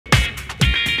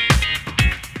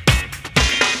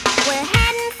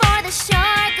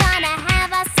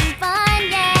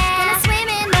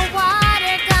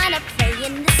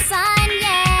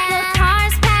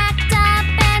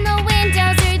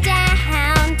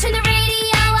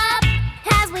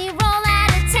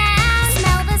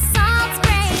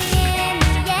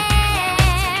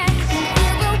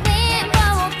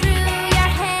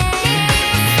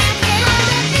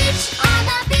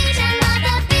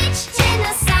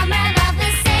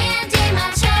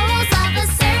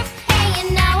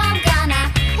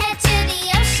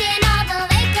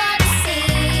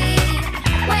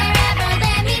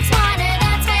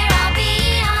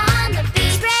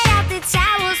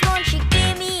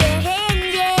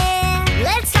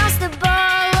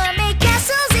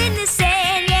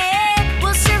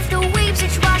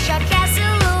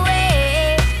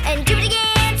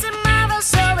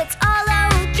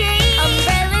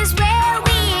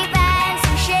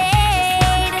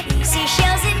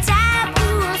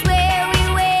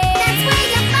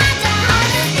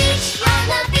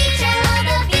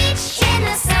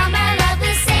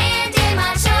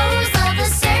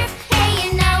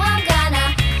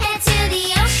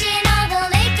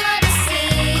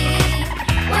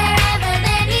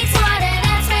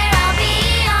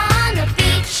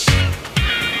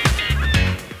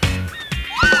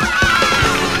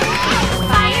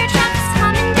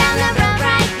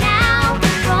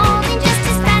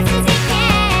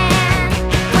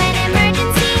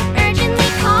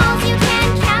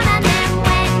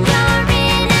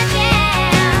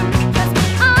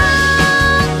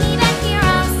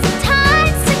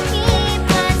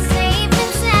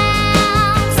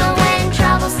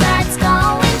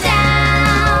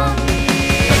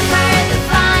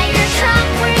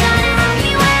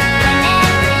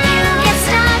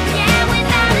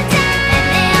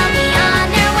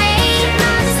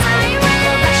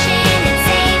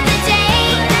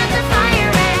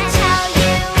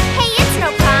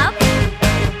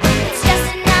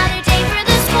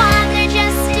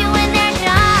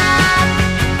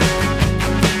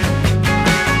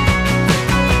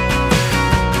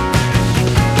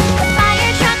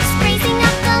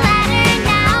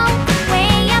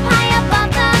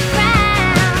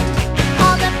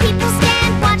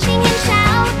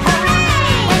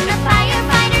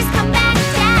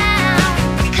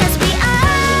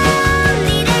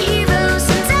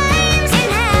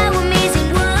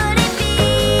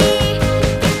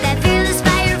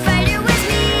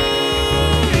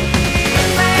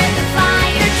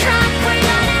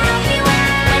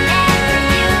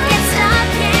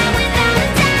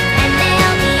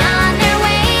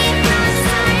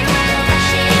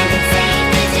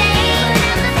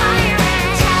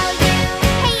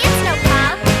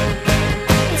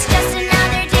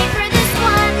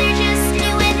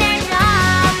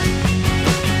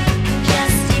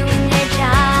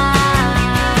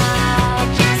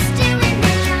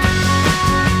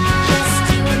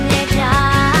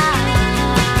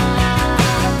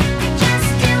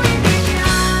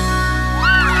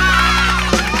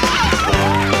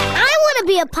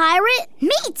a pirate? Me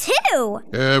too!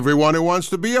 Everyone who wants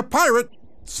to be a pirate,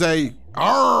 say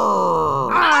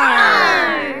 "Arr!"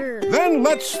 Arr! Then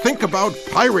let's think about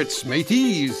pirates,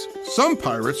 mateys. Some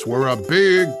pirates wear a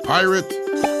big pirate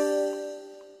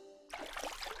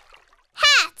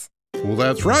hat. Well,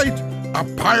 that's right, a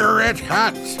pirate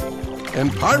hat.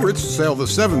 And pirates sail the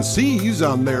 7 seas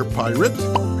on their pirate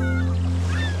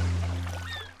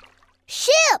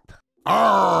ship.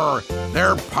 Arr!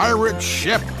 Their pirate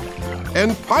ship.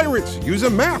 And pirates use a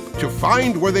map to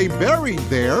find where they buried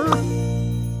their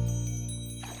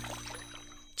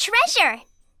treasure.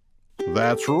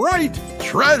 That's right,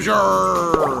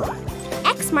 treasure!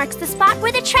 X marks the spot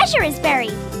where the treasure is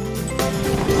buried.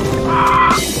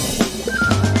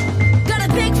 Got a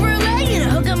pig for a leg and a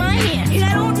hook on my hand. And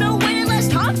I don't know when it last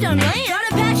hopped on land.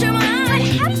 Got a patch on my eye. But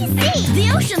how do you see?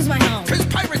 The ocean's my home. 'Cause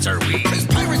pirates are we. 'Cause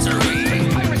pirates are we.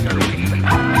 'Cause pirates are we.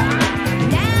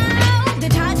 Now the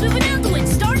tide's moving out, the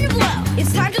wind's starting to blow.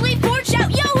 It's time to leave port,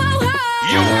 shout yo ho ho!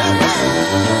 Yo ho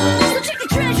ho! So check the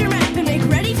treasure map and make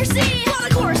ready for sea. While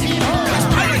the chorus is on. 'Cause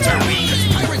pirates are we. 'Cause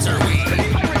pirates are we. 'Cause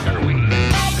pirates are we.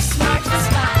 X marks the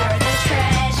spot where the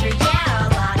treasure, yeah, a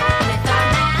lot. With our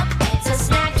map, it's a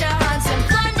snack to hunt some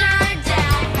plunder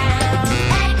down.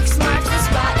 X marks the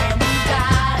spot and we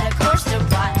got a course to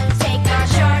plot. Take our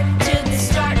chart to the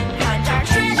start, hunt our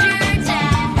treasure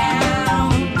down.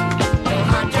 We'll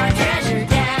hunt our treasure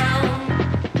down.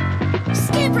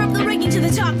 Scamper up the rigging to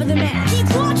the top of the mast. Keep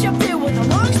watch up there with a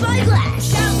long spyglass.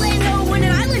 Shout land ho when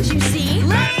an island you see.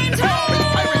 Land ho! 'Cause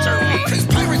pirates are we. 'Cause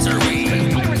pirates are we. 'Cause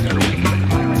pirates are we. 'Cause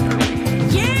pirates are we.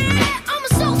 Yeah, I'm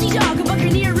a salty dog, a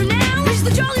buccaneer renowned. Here's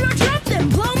the Jolly Roger up, then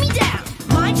blow me down.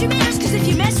 Mind your manners, 'cause if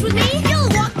you mess with me, you'll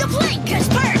walk the plank, 'cause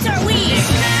pirates are we.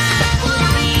 Map will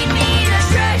lead me to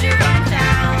treasure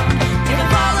unfound. If I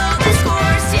follow this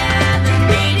course, yeah, then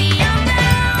maybe I'm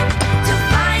bound to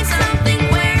find something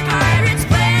where pirates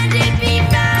planned it be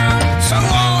found. So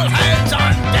all hands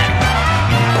on deck.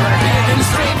 We're heading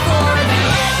straight for the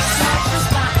X marks the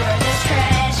spot where the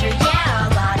treasure, yeah,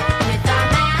 a lot. With our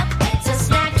map, it's a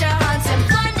snack to hunt some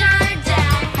plunder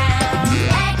down.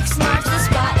 X marks the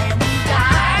spot and we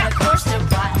got a course to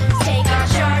plot. Take our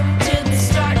chart to the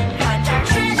start, hunt our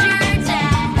treasure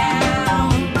down.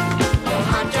 We'll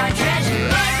hunt our treasure.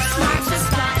 X marks the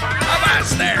spot.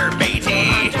 Avast there, matey.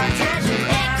 Hunt our treasure.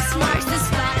 X marks the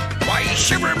spot. Why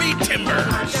shiver me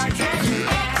timbers? Hunt our treasure.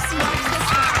 X marks the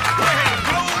spot. Well,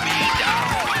 blow me down.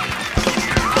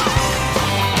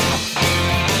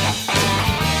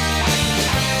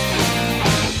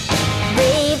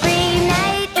 Brave, brave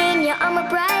knight in your armor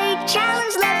bright.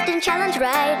 Challenge left and challenge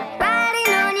right.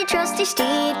 Riding on your trusty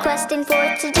steed, questing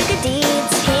forth to do good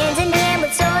deeds. Hand in hand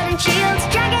with sword and shield.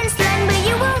 Dragons slend, but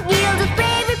you won't yield. With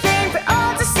bravery plan for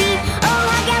all to see. Oh,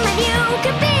 how gallant you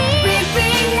could be. Brave,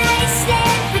 brave knight,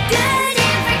 stand for good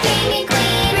and for king and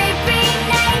queen. Brave, brave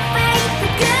knight, fight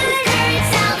for good. Courage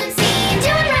seldom seen.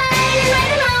 Doing right and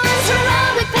right along. So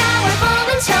roll with power, bold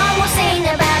and strong. We'll sing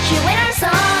about you in our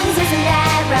songs. Isn't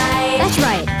that right? That's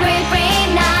right. Brave, brave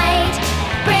knight,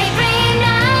 brave, brave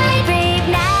knight, brave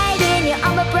knight in your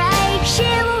armor bright,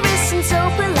 chivalrous and so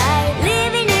polite,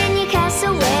 living in your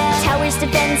castle where towers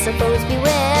defend, so foes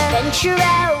beware. Venture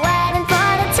out wide and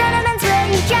far to tournaments where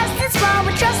you just as small,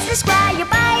 but trust the squire, you're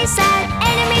by your side.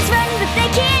 Enemies run, but they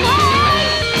can't hide.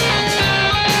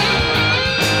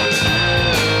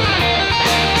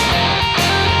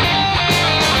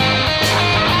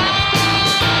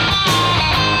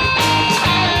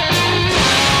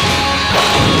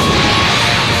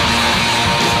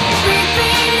 Brave,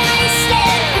 brave knight,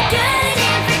 stand for good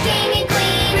and for king and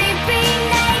queen. Brave, brave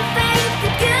knight, fight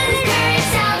for good. Courage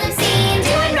seldom seen.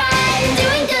 Doing right and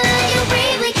doing good, you'll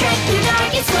bravely trek through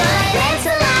darkest wood.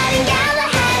 Lancelot and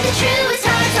Galahad.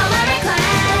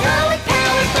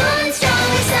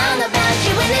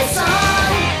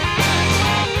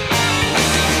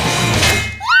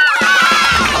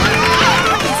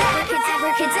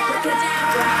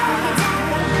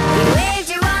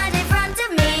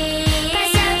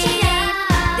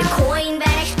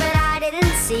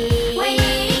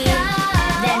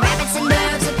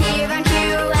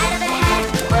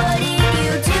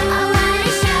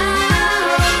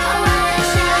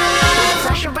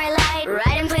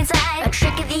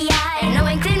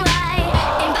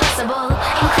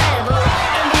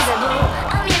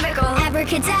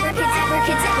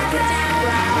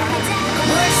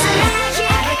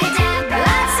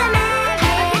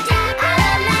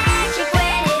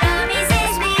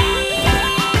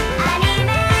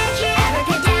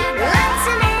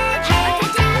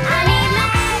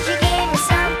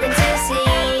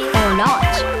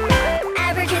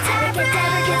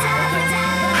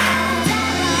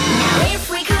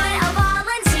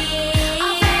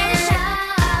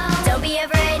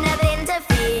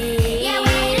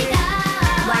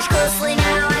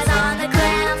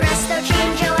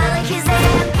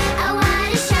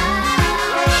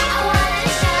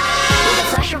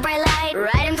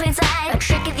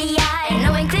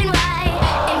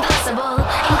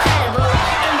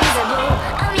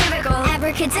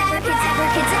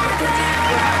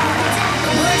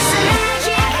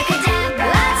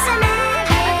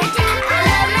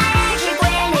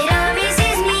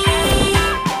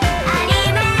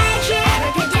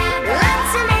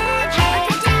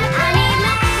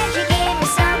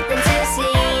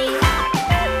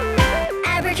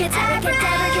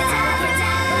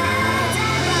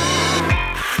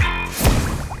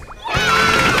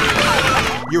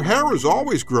 Your hair is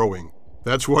always growing.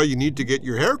 That's why you need to get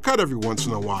your hair cut every once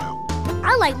in a while.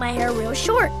 I like my hair real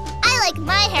short. I like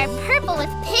my hair purple with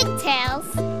pigtails.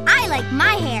 I like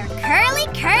my hair curly,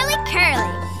 curly, curly,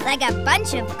 like a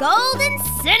bunch of golden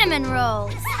cinnamon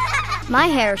rolls. My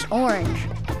hair's orange.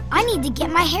 I need to get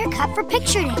my hair cut for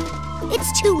picture day.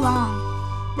 It's too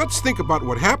long. Let's think about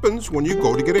what happens when you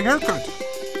go to get a haircut.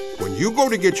 When you go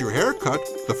to get your hair cut,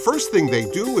 the first thing they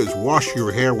do is wash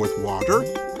your hair with water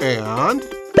and...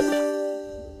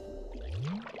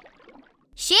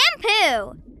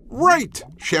 Shampoo! Right!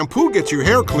 Shampoo gets your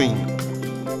hair clean.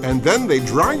 And then they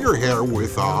dry your hair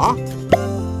with a...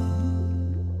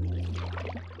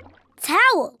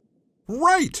 Towel!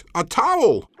 Right! A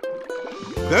towel!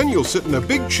 Then you'll sit in a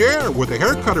big chair where the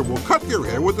hair cutter will cut your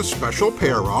hair with a special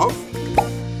pair of...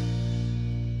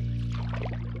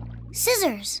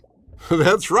 Scissors.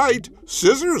 That's right,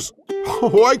 scissors.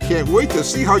 Oh, I can't wait to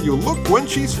see how you look when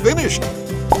she's finished.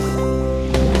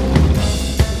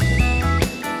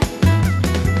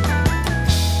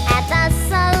 At the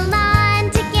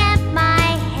salon to get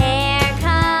my hair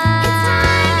cut.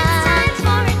 It's time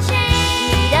for a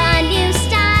change. Need a new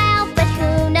style, but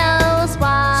who knows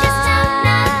why? Just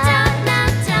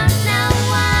don't know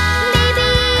why. Maybe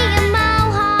a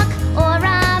mohawk or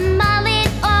a mullet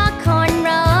or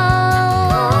cornrows.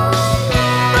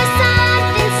 Or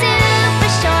something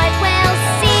super short, we'll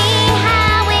see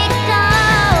how it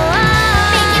goes.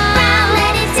 Make it brown,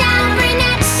 let it down,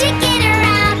 brunette, shake it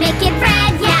around. Make it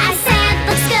red, yeah, I said,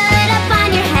 looks good up on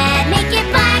your head. Make it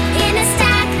black in a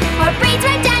stack, or braids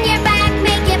right down your back.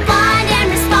 Make it blonde and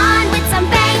respond with some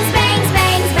bangs, bangs,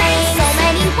 bangs, bangs. So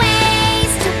many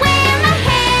ways to wear my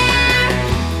hair.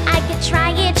 I could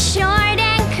try it short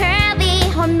and curly,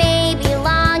 or maybe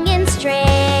long and straight.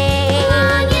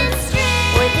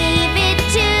 Or leave it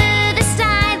to the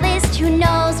stylist who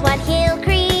knows what he'll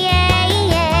create.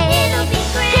 It'll be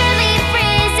great. Curly,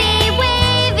 frizzy,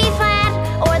 wavy, flat,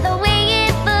 or the way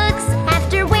it looks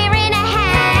after wearing a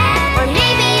hat. Or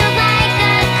maybe you like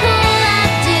a cool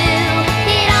updo.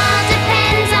 It all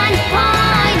depends on your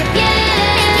point of view.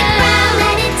 Make it brown,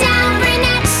 let it down,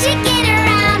 brunette, shake it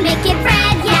around. Make it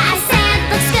red, yeah, I said,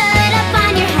 looks good up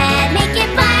on your head. Make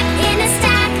it black in a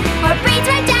stack, or braids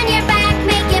right down your back.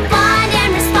 Make it blonde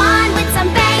and respond with some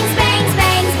bangs, bangs,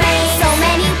 bangs, bangs. So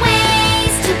many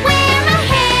ways to wear my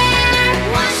hair.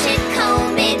 Wash it,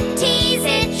 comb it, tease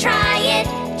it, try it,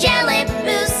 gel it,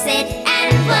 mousse it,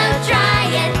 and blow dry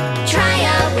it. Try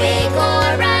a wig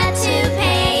or a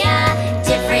toupee, a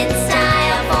different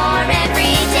style for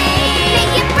every day.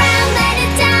 Make it brown, let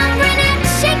it down, brunette,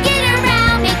 shake it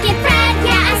around. Make it red,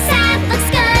 yeah, I said, looks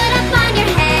good up on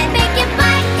your head. Make it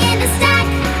black in a stack,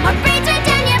 or braids right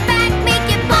down your back. Make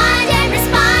it blonde and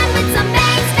respond with some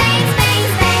bangs, bangs,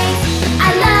 bangs, bangs.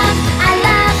 I love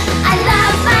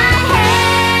my hair.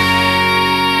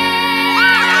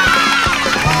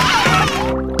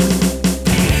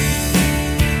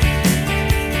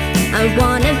 I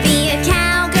wanna be a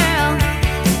cowgirl,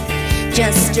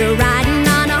 just a riding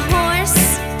on a horse,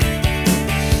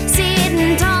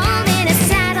 sitting tall in a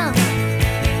saddle,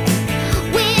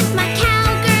 with my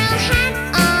cowgirl hat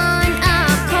on,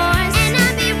 of course. And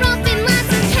I'll be roping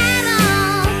lots of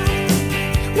cattle,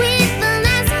 with the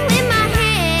lasso in my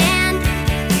hand.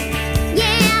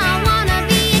 Yeah, I wanna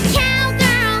be a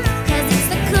cowgirl, 'cause it's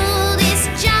the coolest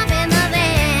job in the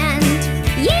land.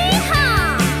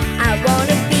 Yeehaw! I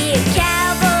wanna be a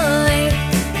cowboy,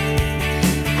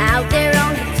 out there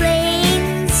on the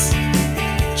plains,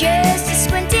 just a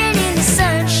squinting in the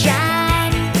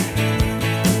sunshine,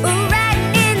 or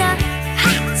riding in the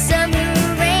hot summer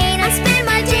rain. I spend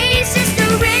my days just a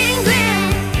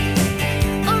wrangling,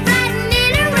 or riding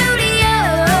in a rodeo.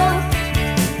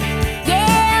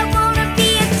 Yeah, I wanna be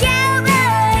a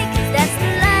cowboy, 'cause that's the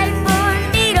life for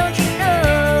me, don't you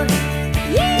know?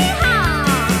 Yeehaw!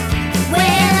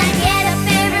 Well, I get up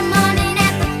every morning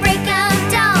at the break of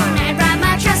dawn. I ride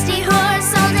my trusty horse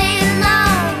all day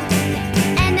long,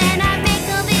 and then I make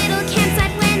a little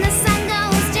campsite when the sun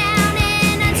goes down,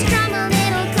 and I'd strum a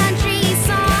little country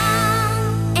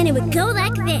song, and it would go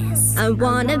like this. I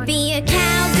wanna be a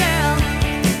cowgirl,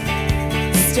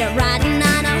 still riding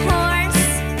on a horse,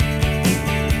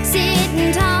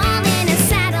 sitting tall in a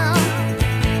saddle,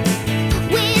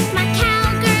 with my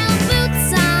cowgirl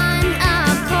boots on,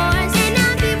 of course. And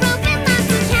I'll be roping lots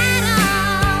of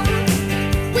cattle,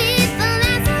 with the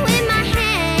lasso in my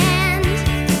hand.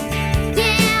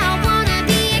 Yeah, I wanna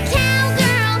be a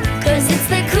cowgirl, 'cause it's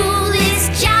the coolest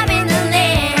job in the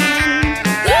land.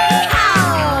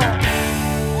 Yeehaw!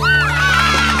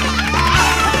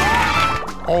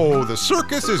 Oh, the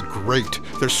circus is great.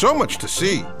 There's so much to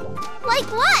see. Like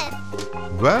what?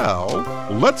 Well,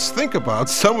 let's think about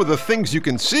some of the things you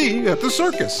can see at the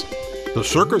circus. The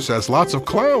circus has lots of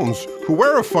clowns who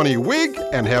wear a funny wig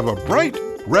and have a bright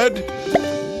red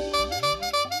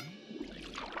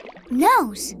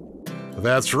nose.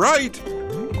 That's right.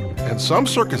 And some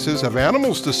circuses have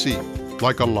animals to see,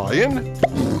 like a lion,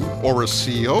 or a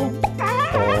seal,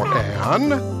 or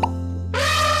an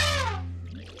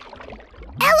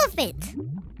Elephant.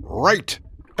 right,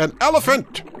 an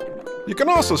elephant. You can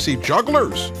also see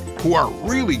jugglers who are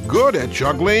really good at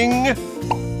juggling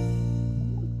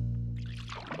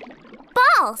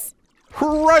Balls.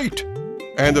 right.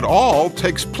 And it all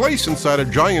takes place inside a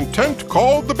giant tent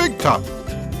called the Big Top.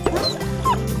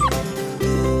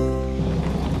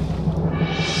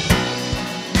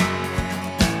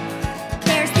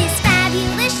 There's this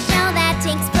fabulous show that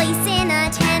takes place in a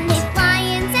tent with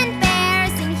lions and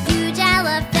bears and huge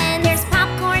elephants. There's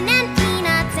popcorn and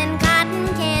peanuts and cotton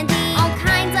candy. All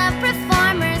kinds of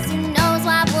performers, who knows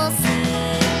what we'll see.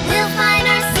 We'll find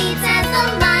our seats as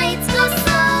the lights go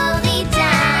slowly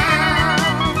down.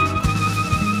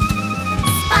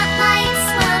 Spotlights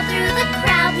swell through the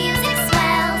crowd, music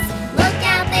swells. Look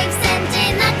out, they've sent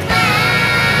in the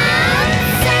clown.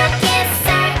 Circus,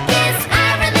 circus,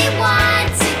 I really want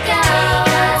to go.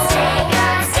 Take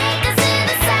us to the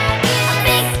circus. A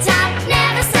big top,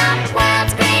 never stop,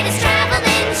 world's greatest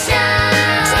traveling show.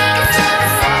 Take us to the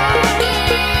circus.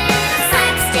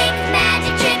 Slapstick,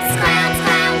 magic tricks, clowns,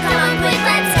 clown, come on quick,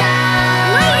 let's go.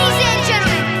 Ladies and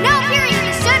gentlemen, now appearing in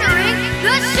the center ring,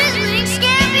 the sizzling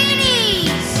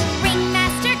Scambinis.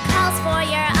 Ringmaster calls for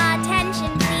your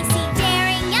attention, please. See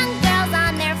daring young girls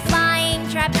on their flying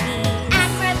trapeze.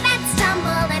 Acrobats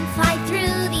tumble and fly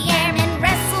through the air and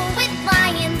wrestle with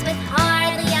lions with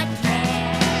hardly a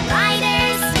care.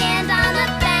 Riders stand on the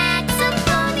backs of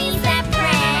ponies that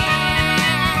prance.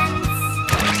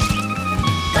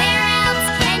 Where else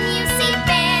can you see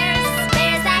bears?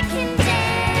 Bears that can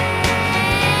dance.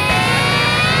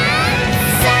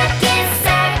 Circus,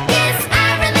 circus, I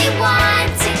really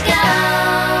want to go.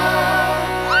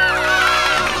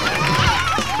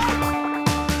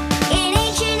 In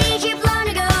ancient Egypt, long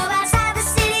ago, outside the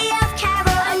city of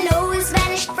Cairo, a nose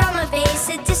vanished from a face.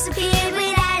 It disappeared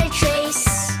without a trace,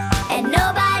 and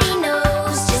nobody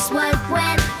knows just what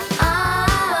went on.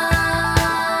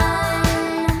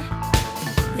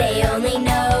 They only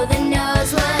know the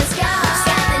nose was gone. Who's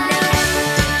got the nose?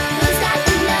 Who's got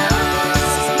the nose?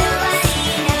 Nobody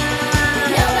knows.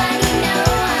 Nobody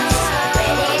knows.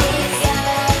 Where did it go?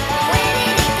 Where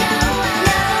did it go?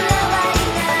 No, nobody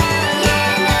knows.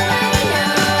 Yeah, nobody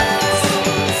knows.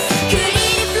 Could it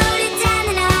have floated down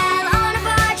the Nile on a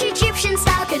barge, Egyptian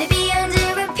style? Could it be under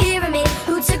a pyramid?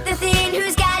 Who took the thing?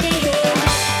 Who's got it hid?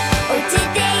 Or did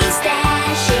they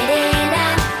stash it in a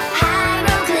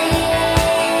hieroglyph?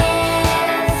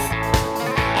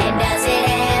 And does it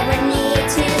ever need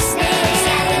to sniff? Who's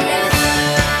got the nose?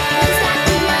 Who's got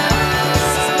the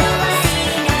nose?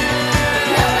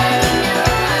 Nobody knows.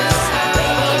 Nobody knows.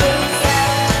 Where did it go?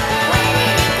 Where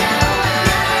did it go?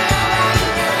 Nobody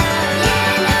knows.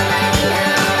 Yeah, nobody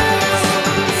knows.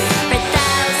 For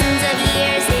thousands of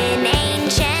years in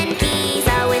ancient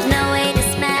Giza, with no way to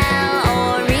smell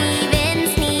or even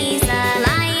sneeze, a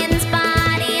lion's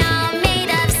body all made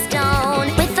of stone,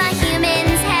 with a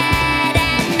human's head,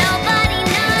 and nobody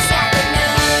knows. Who's got the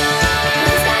nose?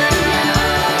 Who's got the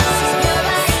nose?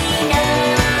 Nobody knows.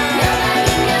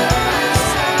 Nobody knows.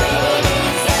 Where did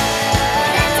it go?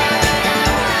 That's how it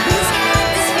goes. Who's got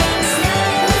the Sphinx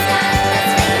nose? Who's got the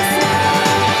Sphinx nose?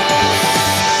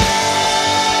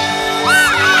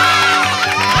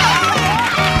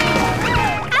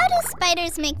 How do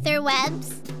spiders make their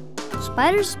webs?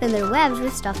 Spiders spin their webs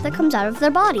with stuff that comes out of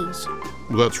their bodies.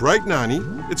 That's right, Nani.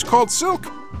 It's called silk,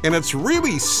 and it's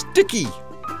really sticky.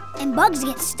 And bugs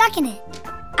get stuck in it.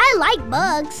 I like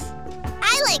bugs.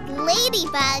 I like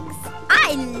ladybugs.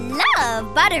 I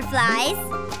love butterflies.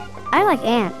 I like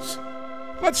ants.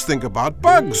 Let's think about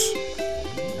bugs.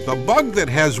 The bug that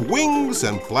has wings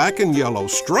and black and yellow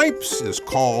stripes is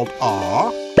called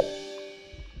a...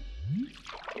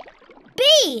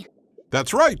 Bee.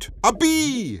 That's right, a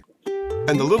bee.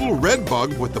 And the little red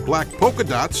bug with the black polka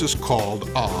dots is called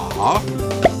a...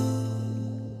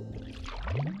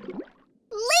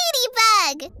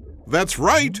 Ladybug. That's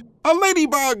right, a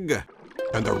ladybug.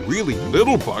 And the really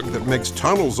little bug that makes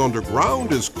tunnels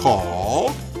underground is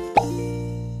called...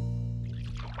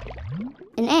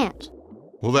 An ant.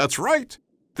 Well, that's right.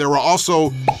 There are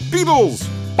also beetles,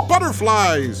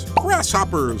 butterflies,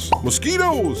 grasshoppers,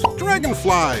 mosquitoes,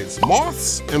 dragonflies,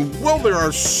 moths, and, well, there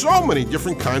are so many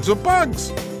different kinds of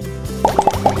bugs.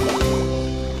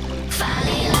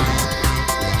 Falling in love.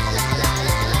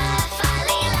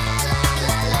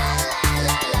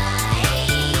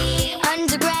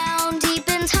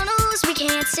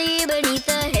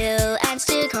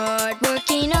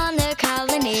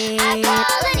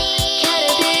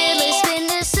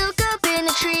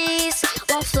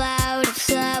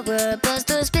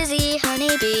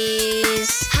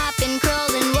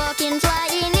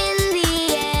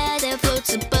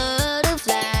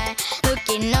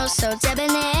 so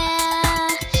debonair.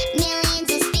 Millions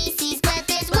of species, but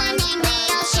there's one thing they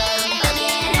all share.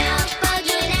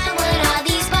 Bugging out what all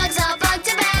these bugs all bugged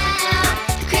about.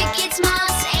 Crickets,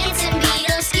 moths, ants and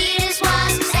beetles, skeeters,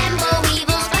 wasps, and boll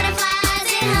weevils, butterflies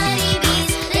and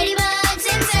honeybees, ladybugs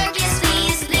and circus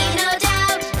fleas. Leave no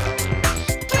doubt.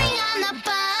 Bring on the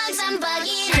bugs, I'm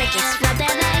bugging out. Crickets rub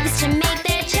their legs to make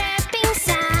their chirping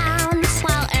sounds,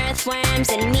 while earthworms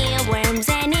and mealworms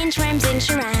and inchworms inch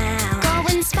around. Go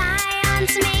and spy on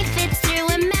some aphids through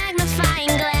a magnifying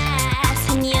glass,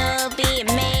 and you'll be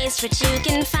amazed what you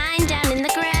can find down in the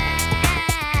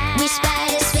grass. We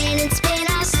spider spin and spin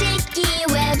our sticky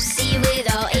webs. See with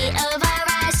all 8 of our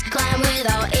eyes, climb with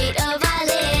all 8 of our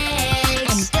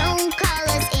legs. And don't call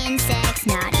us insects,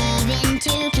 not even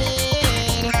too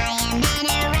kid. I am an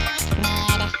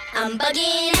arachnid. I'm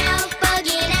bugging out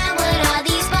what all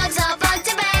these bugs all bugged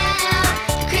about.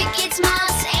 Crickets,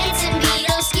 moths, ants and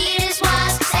beetles, skeeters,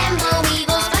 wasps, and boll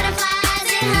weevils,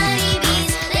 butterflies and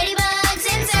honeybees, ladybugs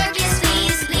and circus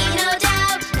fleas. Leave no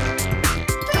doubt.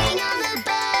 Bring on the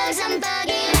bugs, I'm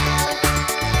bugging out.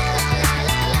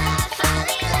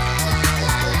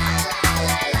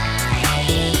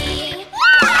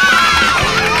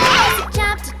 a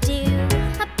job to do,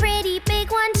 a pretty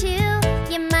big one too.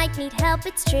 You might need help,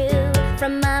 it's true,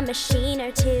 from a machine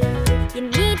or two. You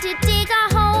need to dig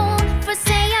a hole for,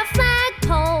 say, a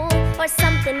flagpole, or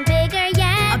something bigger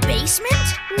yet. A basement?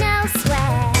 No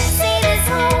sweat. See this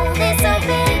hole, this so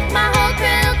big, my whole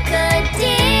crew could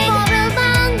dig for a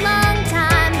long, long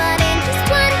time, but in just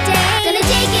one day. Gonna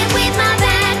take it with my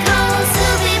backhoe,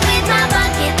 scoop it with my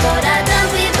bucket, load a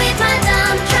dump it with my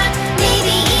dump truck,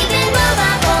 maybe even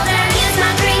robot boulder. Use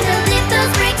my crane to lift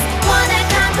those bricks, pour that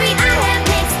concrete I have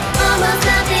mixed. Almost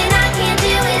nothing I can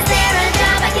do. Is there a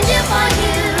job I can do for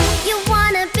you? You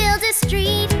wanna build a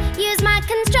street, use my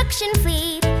construction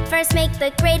fleet. First make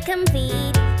the grade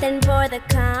complete, then pour the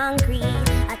concrete.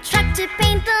 A truck to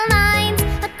paint the lines,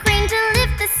 a crane to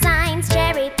lift the signs.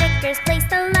 Cherry pickers place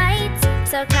the lights,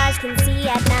 so cars can see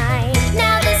at night.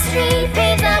 Now the street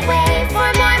paves the way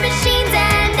for more machines,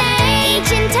 and they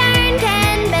each in turn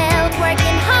can build.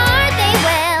 Working hard they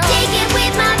will. Take it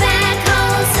with my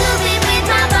backhoe, scoop it with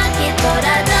my bucket, load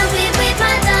a dump it with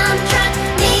my dump truck,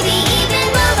 maybe even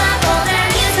robot boulder.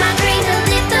 Use my crane to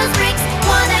lift those bricks,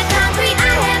 pour that concrete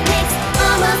I have mixed.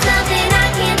 Almost nothing I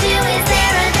can do. Is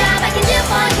there a job I can do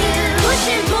for you? Push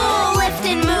and pull, lift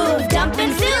and move, dump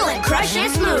and fill and crush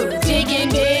and smooth. Dig and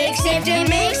dig, save and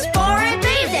mix, pour and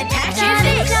bathe, then patch and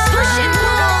fix. Push and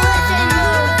pull, lift and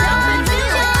move, dump and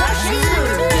fill and crush and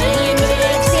smooth. Dig and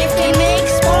dig, save and mix,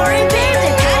 pour and bathe,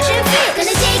 then patch and fix.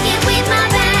 Gonna take it with my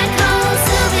backhoe,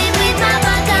 scoop it with my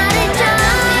bucket, got a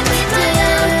job to do.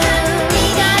 We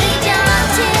got a job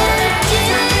to do.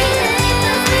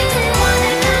 Want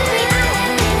that concrete I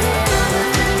have mixed.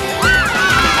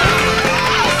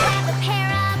 A pair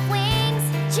of wings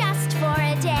just for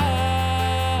a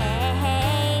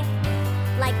day,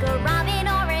 like a robin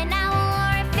or an owl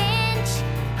or a finch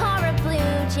or a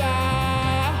blue jay.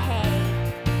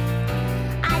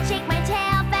 I'd shake my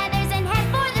tail feathers and head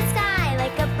for the sky.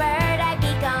 Like a bird I'd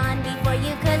be gone before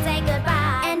you could say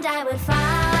goodbye. And I would fly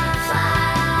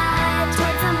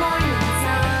towards the morning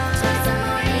sun, towards the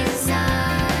morning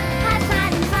sun. I'd fly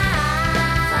and fly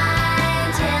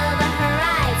until the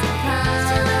horizon comes,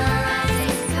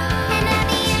 and at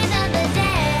the end of the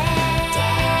day,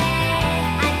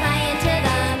 I'd fly into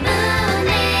the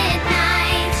moonlit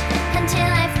night until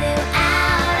I flew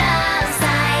out of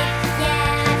sight.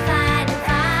 Yeah, I'd fly and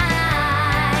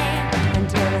fly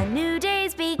until a new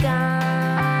day's begun.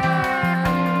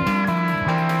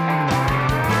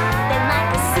 Then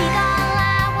like a seagull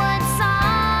I would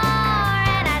soar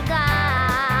and I'd glide,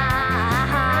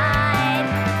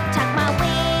 tuck my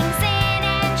wings in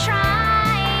and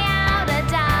try out a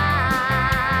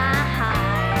dive.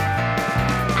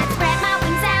 I'd spread my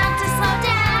wings out to slow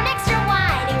down extra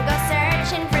wide and go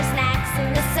searching for snacks in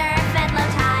the surf at low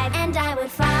tide. And I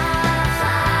would fly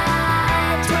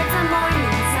towards the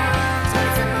morning sun,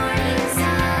 towards the morning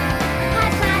sun.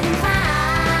 I'd fly and fly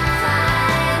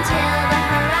until the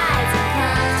horizon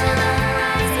comes, till the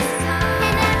horizon comes.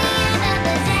 And at the end of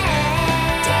the day,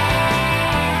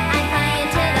 I'd fly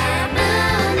into the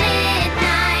moonlit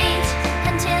night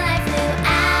until I flew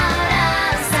out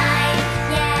of sight.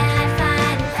 Yeah, I'd fly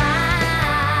and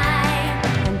fly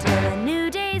until a new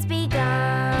day's begun.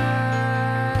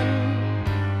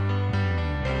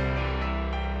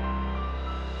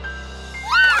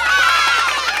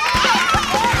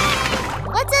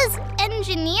 What does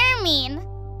engineer mean?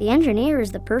 The engineer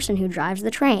is the person who drives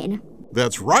the train.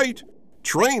 That's right.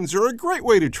 Trains are a great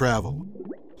way to travel.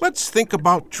 Let's think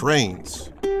about trains.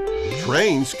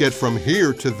 Trains get from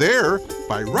here to there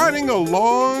by riding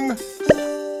along...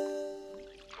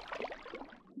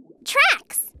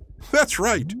 Tracks. That's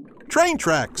right, train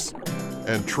tracks.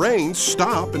 And trains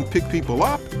stop and pick people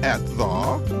up at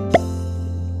the...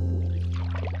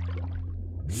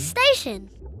 Station.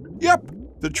 Yep,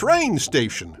 the train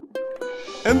station.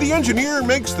 And the engineer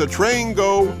makes the train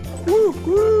go woo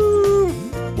woo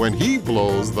when he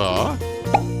blows the...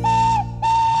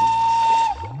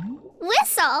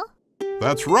 Whistle.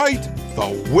 That's right, the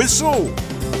whistle.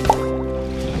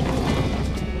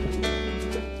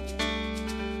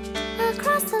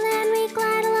 Across the land we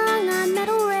glide along on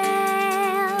metal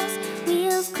rails.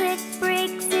 Wheels click,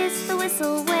 brakes, it's the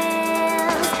whistle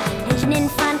wails. Engine in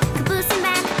front, caboose in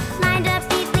back, lined up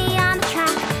neatly on the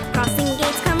track. Crossing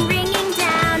gates come ringing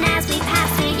down as we pass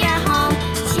through your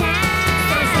hometown.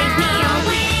 Take me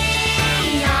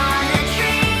away on a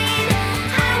train.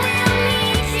 I will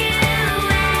meet you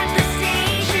at the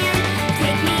station.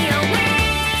 Take me away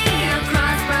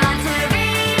across broad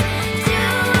terrain to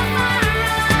a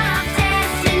far-off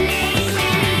destination.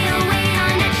 Take me away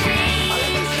on a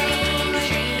train.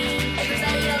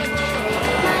 Everybody on board.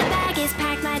 My bag is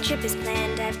packed, my trip is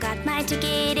planned. I've got my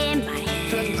ticket in my hand.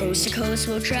 From coast to coast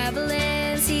we'll travel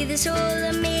and see this whole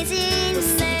amazing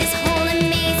land. This whole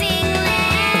amazing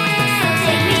land. So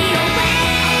take me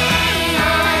away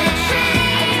on a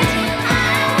train. I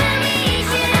will meet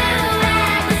you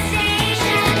at the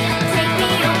station. Take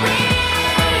me away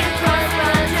across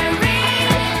broad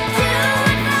terrain to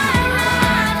a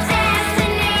far-off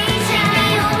destination. Take me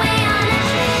away on a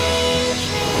train.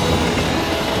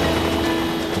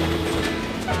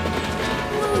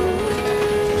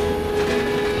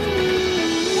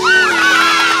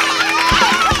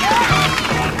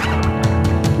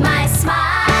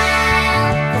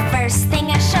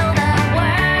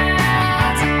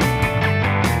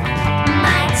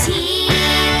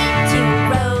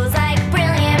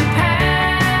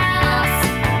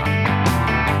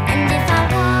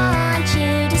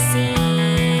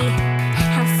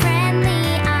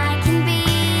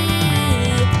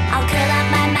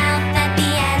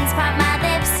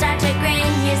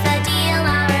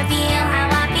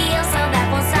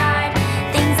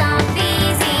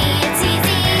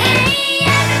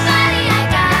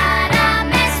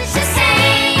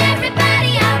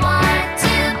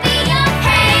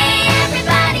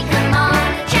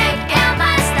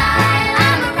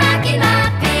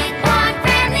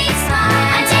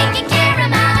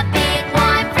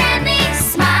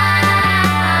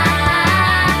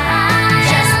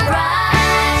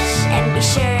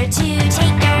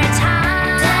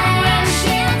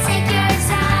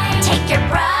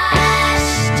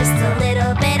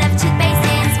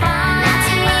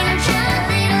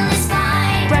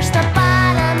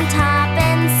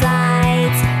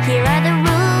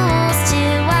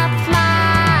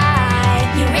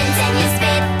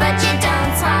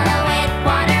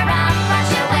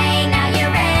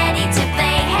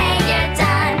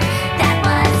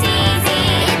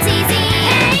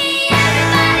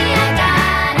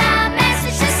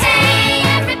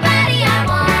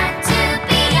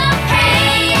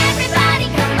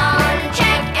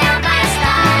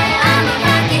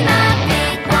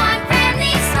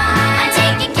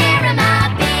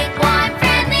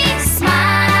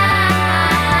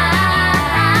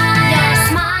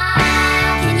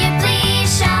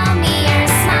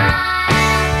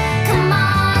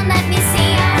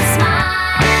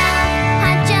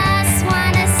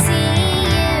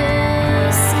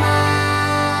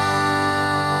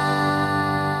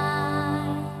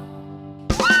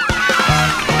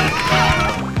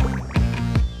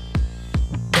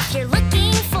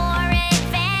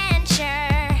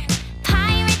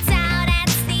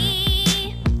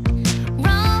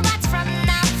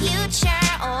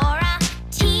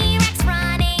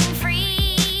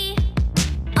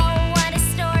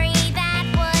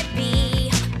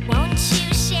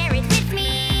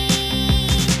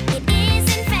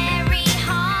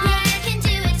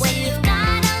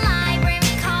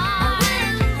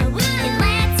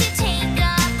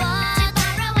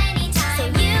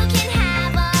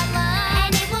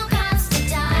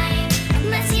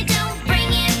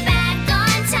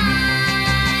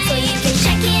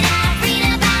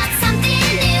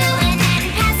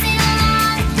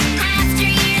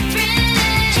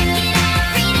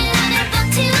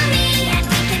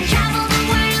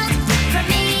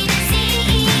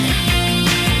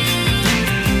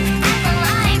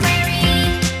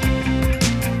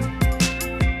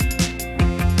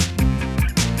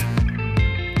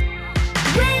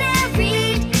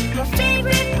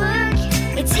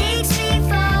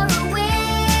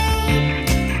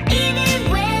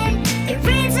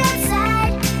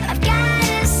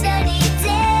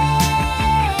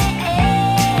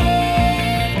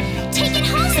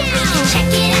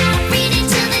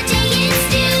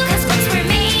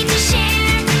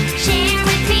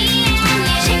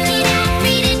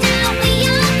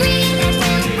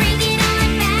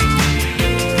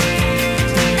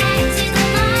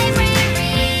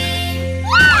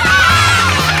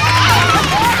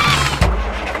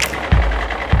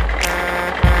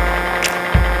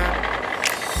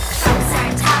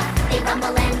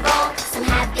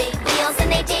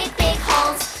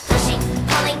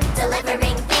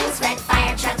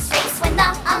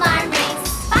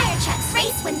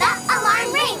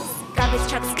 Garbage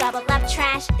trucks gobble up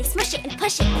trash. They smush it and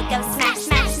push it, they go smash,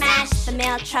 smash, smash. The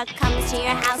mail truck comes to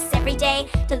your house every day,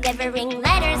 delivering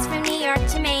letters from New York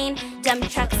to Maine. Dump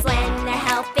trucks lend their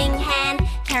helping hand,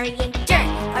 carrying dirt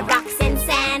or rocks and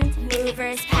sand.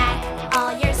 Movers pack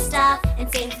all your stuff and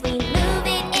safely move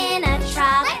it in a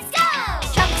truck. Let's go!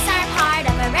 Trucks are part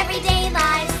of our everyday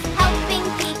lives, helping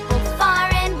people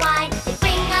far and wide. They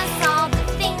bring us all the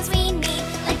things we need,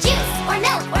 like juice or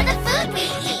milk or the food we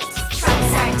eat.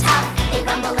 Trucks are tough, they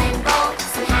rumble and roll.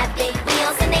 Some have big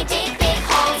wheels and they dig big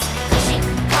holes. Pushing,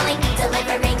 pulling,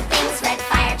 delivering things. Red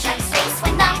fire trucks race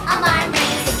when the alarm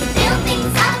rings. They can build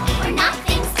things up or knock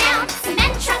things down.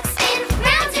 Cement trucks spin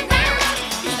round and round.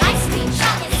 The ice cream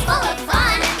truck is full of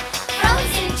fun.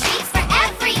 Frozen treats for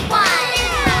everyone.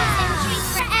 Frozen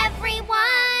treats for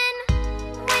everyone.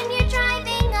 When you're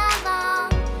driving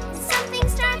along, something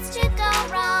starts to go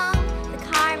wrong. The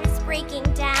car is breaking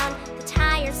down, the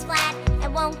tire's flat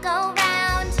and won't go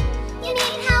round. You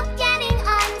need help getting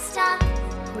unstuck.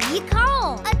 What do you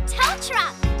call? A tow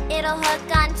truck. It'll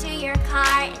hook onto your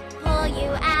car and pull you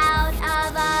out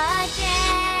of a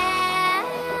jam.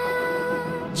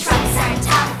 Trucks are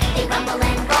tough, they rumble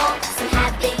and roll. Some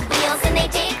have big wheels and they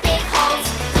dig big holes.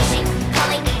 Pushing,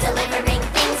 pulling, delivering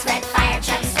things. Red fire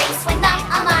trucks race when the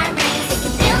alarm rings. They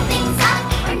can build things up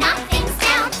or knock things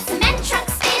down. Cement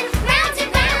trucks spin round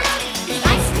and round. The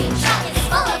ice cream truck is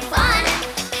full of fun.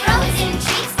 Frozen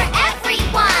treats for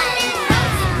everyone.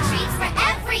 Frozen treats for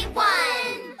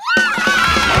everyone.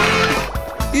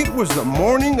 It was the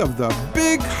morning of the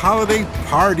big holiday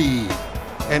party,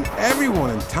 and everyone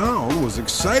in town was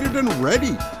excited and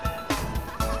ready.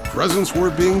 Presents were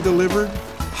being delivered,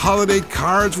 holiday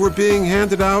cards were being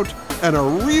handed out, and a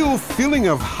real feeling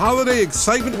of holiday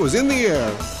excitement was in the air.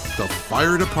 The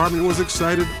fire department was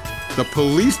excited, the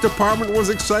police department was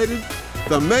excited,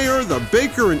 the mayor, the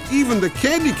baker, and even the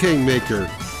candy cane maker.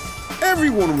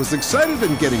 Everyone was excited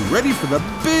and getting ready for the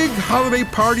big holiday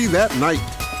party that night.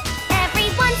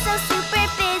 Everyone's so super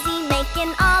busy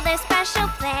making all their special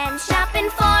plans, shopping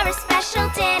for a special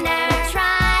dinner.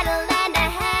 Try to lend a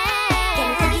hand.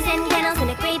 Getting cookies and candles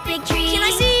and a great big tree. Can I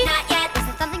see? Not yet. Is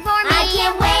there something for me? I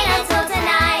can't wait until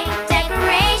tonight.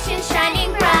 Decorations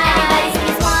shining bright. Everybody's in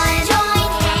this one. Join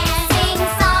hands, sing a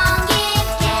song, give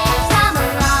gifts, come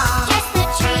along. Dress the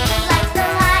tree like the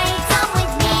lights. Come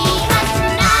with me, 'cause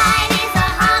tonight is a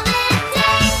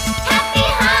holiday. Happy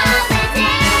holiday.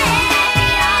 Happy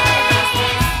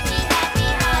holidays. Happy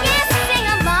holidays. Yes, sing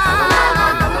along.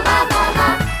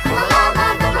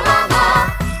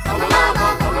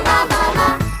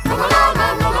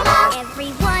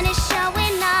 Everyone is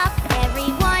showing up,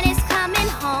 everyone is coming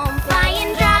home,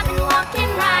 flying, driving,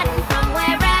 walking, riding from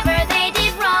wherever they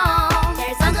did roam.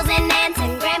 There's uncles and aunts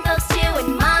and grandfolks too,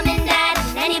 and mom and dad,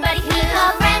 and anybody who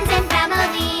call friends and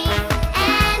family.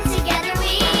 And together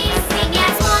we sing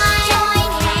as one. Join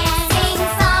hands, sing a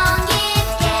song, give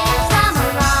gifts, come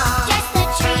along. Dress the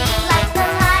tree like the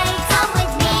lights. Come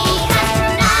with me, 'cause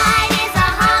tonight is a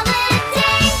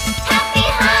holiday. Happy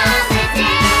holiday.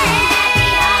 Happy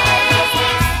holidays.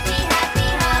 Happy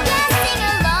holidays. Sing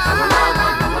along.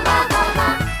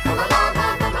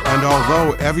 And although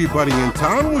everybody in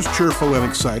town was cheerful and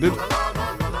excited,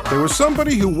 there was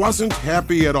somebody who wasn't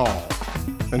happy at all.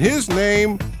 And his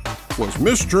name was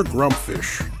Mr.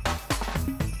 Grumpfish.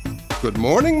 Good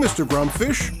morning, Mr.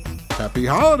 Grumpfish. Happy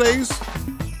holidays.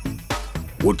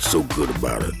 What's so good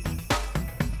about it?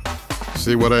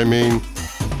 See what I mean?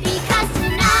 Because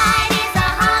tonight is a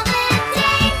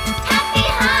holiday. Happy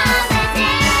holiday. Happy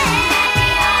holidays.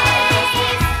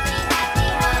 Happy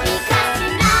holidays. Because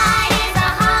tonight is a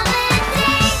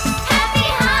holiday. Happy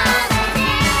holiday.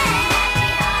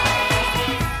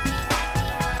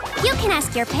 You can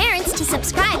ask your parents to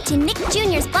subscribe to Nick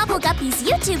Jr.'s Bubble Guppies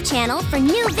YouTube channel for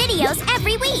new videos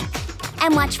every week.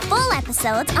 And watch full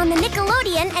episodes on the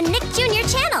Nickelodeon and Nick Jr.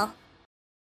 channel.